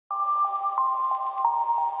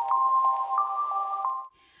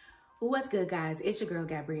What's good, guys? It's your girl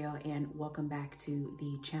Gabrielle and welcome back to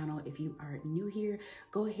the channel. If you are new here,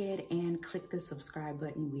 go ahead and click the subscribe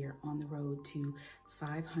button. We are on the road to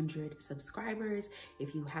 500 subscribers.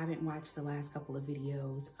 If you haven't watched the last couple of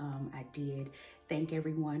videos, I did thank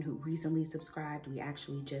everyone who recently subscribed. We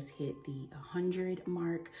actually just hit the 100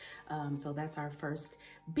 mark. So that's our first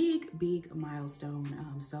big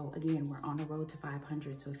milestone. So again, we're on the road to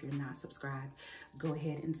 500. So if you're not subscribed, go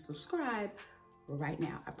ahead and subscribe right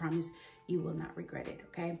now. I promise you will not regret it,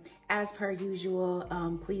 okay? As per usual,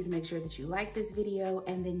 please make sure that you like this video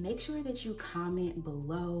and then make sure that you comment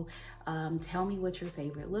below. Tell me what your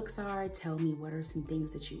favorite looks are. Tell me what are some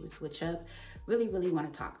things that you would switch up. Really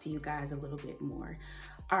want to talk to you guys a little bit more.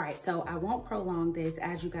 All right, so I won't prolong this.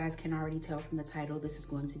 As you guys can already tell from the title, this is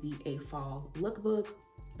going to be a fall lookbook.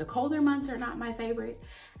 The colder months are not my favorite.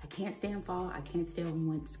 I can't stand fall. I can't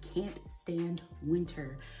stand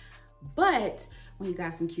winter. But when you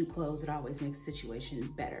got some cute clothes, it always makes the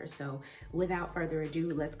situation better. So without further ado,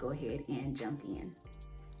 let's go ahead and jump in.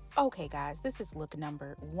 Okay, guys, this is look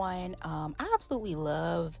number one. I absolutely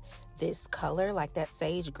love this color. Like, that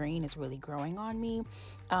sage green is really growing on me.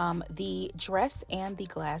 The dress and the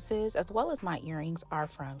glasses, as well as my earrings, are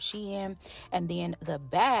from SHEIN. And then the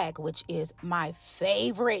bag, which is my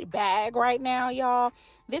favorite bag right now, y'all.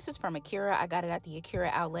 This is from Akira. I got it at the Akira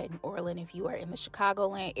outlet in Orland. If you are in the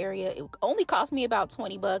Chicagoland area, it only cost me about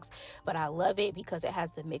 20 bucks, but I love it because it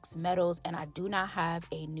has the mixed metals and I do not have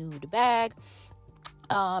a nude bag.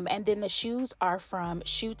 And then the shoes are from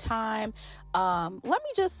SHOETIME. Let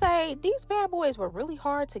me just say, these bad boys were really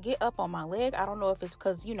hard to get up on my leg. I don't know if it's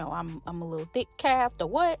because, you know, I'm a little thick calfed or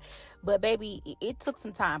what, but baby, it took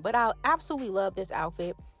some time. But I absolutely love this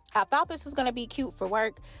outfit. I thought this was going to be cute for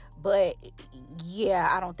work, but yeah,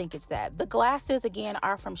 I don't think it's that. The glasses, again,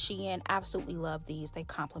 are from SHEIN. Absolutely love these. They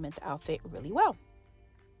complement the outfit really well.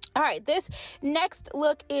 All right, this next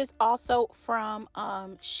look is also from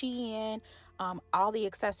SHEIN. All the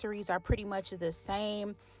accessories are pretty much the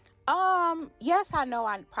same. Yes, I know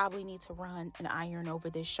I probably need to run an iron over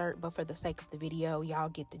this shirt, but for the sake of the video, y'all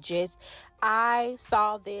get the gist. I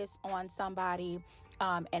saw this on somebody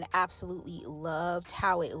and absolutely loved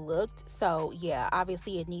how it looked. So yeah,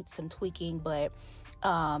 obviously it needs some tweaking, but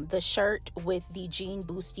the shirt with the jean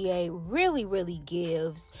bustier really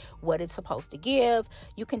gives what it's supposed to give.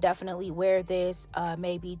 You can definitely wear this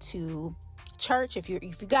maybe to church if you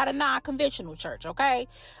got a non-conventional church, okay?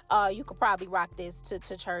 You could probably rock this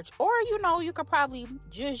to church, or you know, you could probably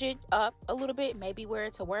zhuzh it up a little bit, maybe wear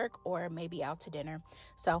it to work or maybe out to dinner.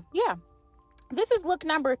 So yeah, this is look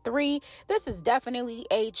number 3. This is definitely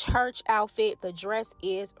a church outfit. The dress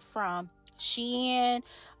is from SHEIN.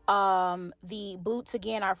 The boots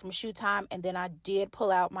again are from SHOETIME, and then I did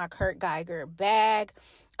pull out my Kurt Geiger bag.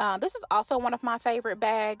 This is also one of my favorite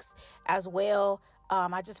bags as well.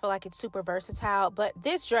 I just feel like it's super versatile, but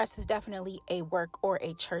this dress is definitely a work or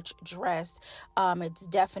a church dress. It's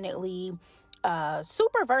definitely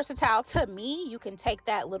super versatile to me. You can take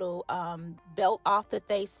that little belt off that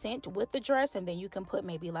they sent with the dress, and then you can put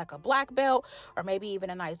maybe like a black belt or maybe even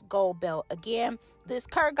a nice gold belt. Again, this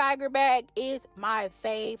Kurt Geiger bag is my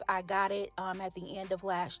fave. I got it at the end of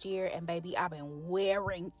last year, and baby, I've been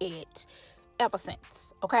wearing it ever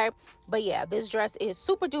since. Okay, but yeah, this dress is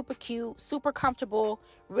super duper cute, super comfortable,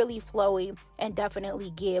 really flowy, and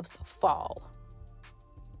definitely gives fall.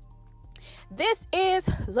 This is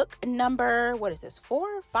look number, what is this,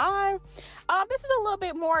 4 or 5? This is a little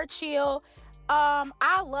bit more chill.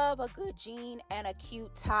 I love a good jean and a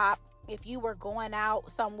cute top. If you were going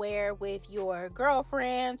out somewhere with your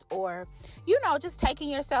girlfriends, or, you know, just taking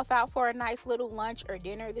yourself out for a nice little lunch or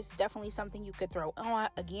dinner, this is definitely something you could throw on.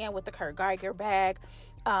 Again, with the Kurt Geiger bag.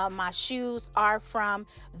 My shoes are from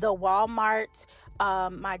the Walmart.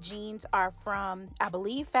 My jeans are from, I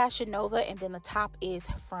believe, Fashion Nova, and then the top is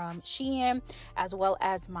from SHEIN, as well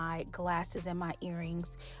as my glasses and my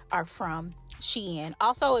earrings are from SHEIN.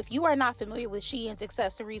 Also, if you are not familiar with SHEIN's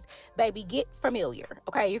accessories, baby, get familiar.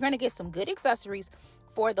 Okay, you're gonna get some good accessories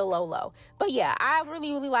for the low. But yeah, I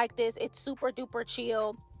really like this. It's super duper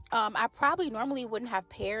chill. I probably normally wouldn't have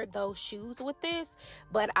paired those shoes with this,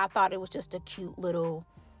 but I thought it was just a cute little,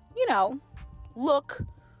 you know, look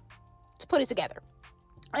to put it together.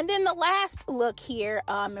 And then the last look here,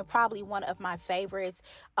 and probably one of my favorites,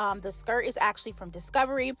 the skirt is actually from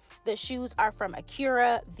Discovery. The shoes are from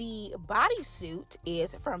Akira. The bodysuit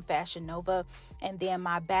is from Fashion Nova. And then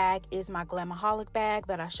my bag is my Glamaholic bag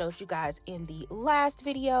that I showed you guys in the last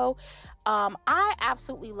video. I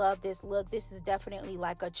absolutely love this look. This is definitely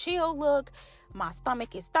like a chill look, My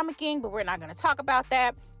stomach is stomaching, but we're not going to talk about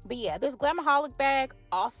that. But yeah, this Glamaholic bag,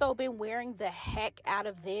 also been wearing the heck out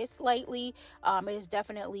of this lately. It is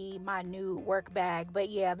definitely my new work bag. But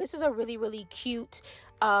yeah, this is a really, really cute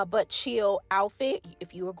but chill outfit.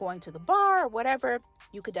 If you were going to the bar or whatever,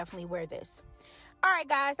 you could definitely wear this. All right,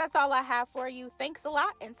 guys, that's all I have for you. Thanks a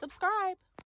lot and subscribe.